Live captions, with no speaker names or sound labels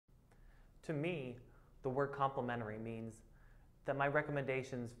To me, the word complementary means that my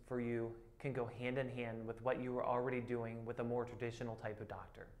recommendations for you can go hand in hand with what you are already doing with a more traditional type of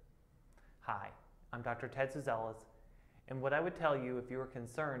doctor. Hi, I'm Dr. Ted Suzelis, and what I would tell you if you are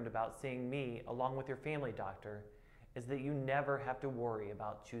concerned about seeing me along with your family doctor is that you never have to worry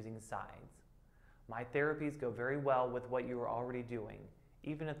about choosing sides. My therapies go very well with what you are already doing,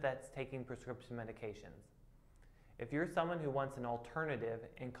 even if that's taking prescription medications. If you're someone who wants an alternative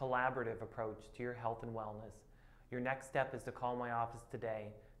and collaborative approach to your health and wellness, your next step is to call my office today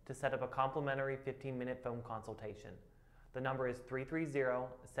to set up a complimentary 15-minute phone consultation. The number is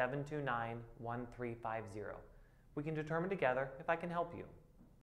 330-729-1350. We can determine together if I can help you.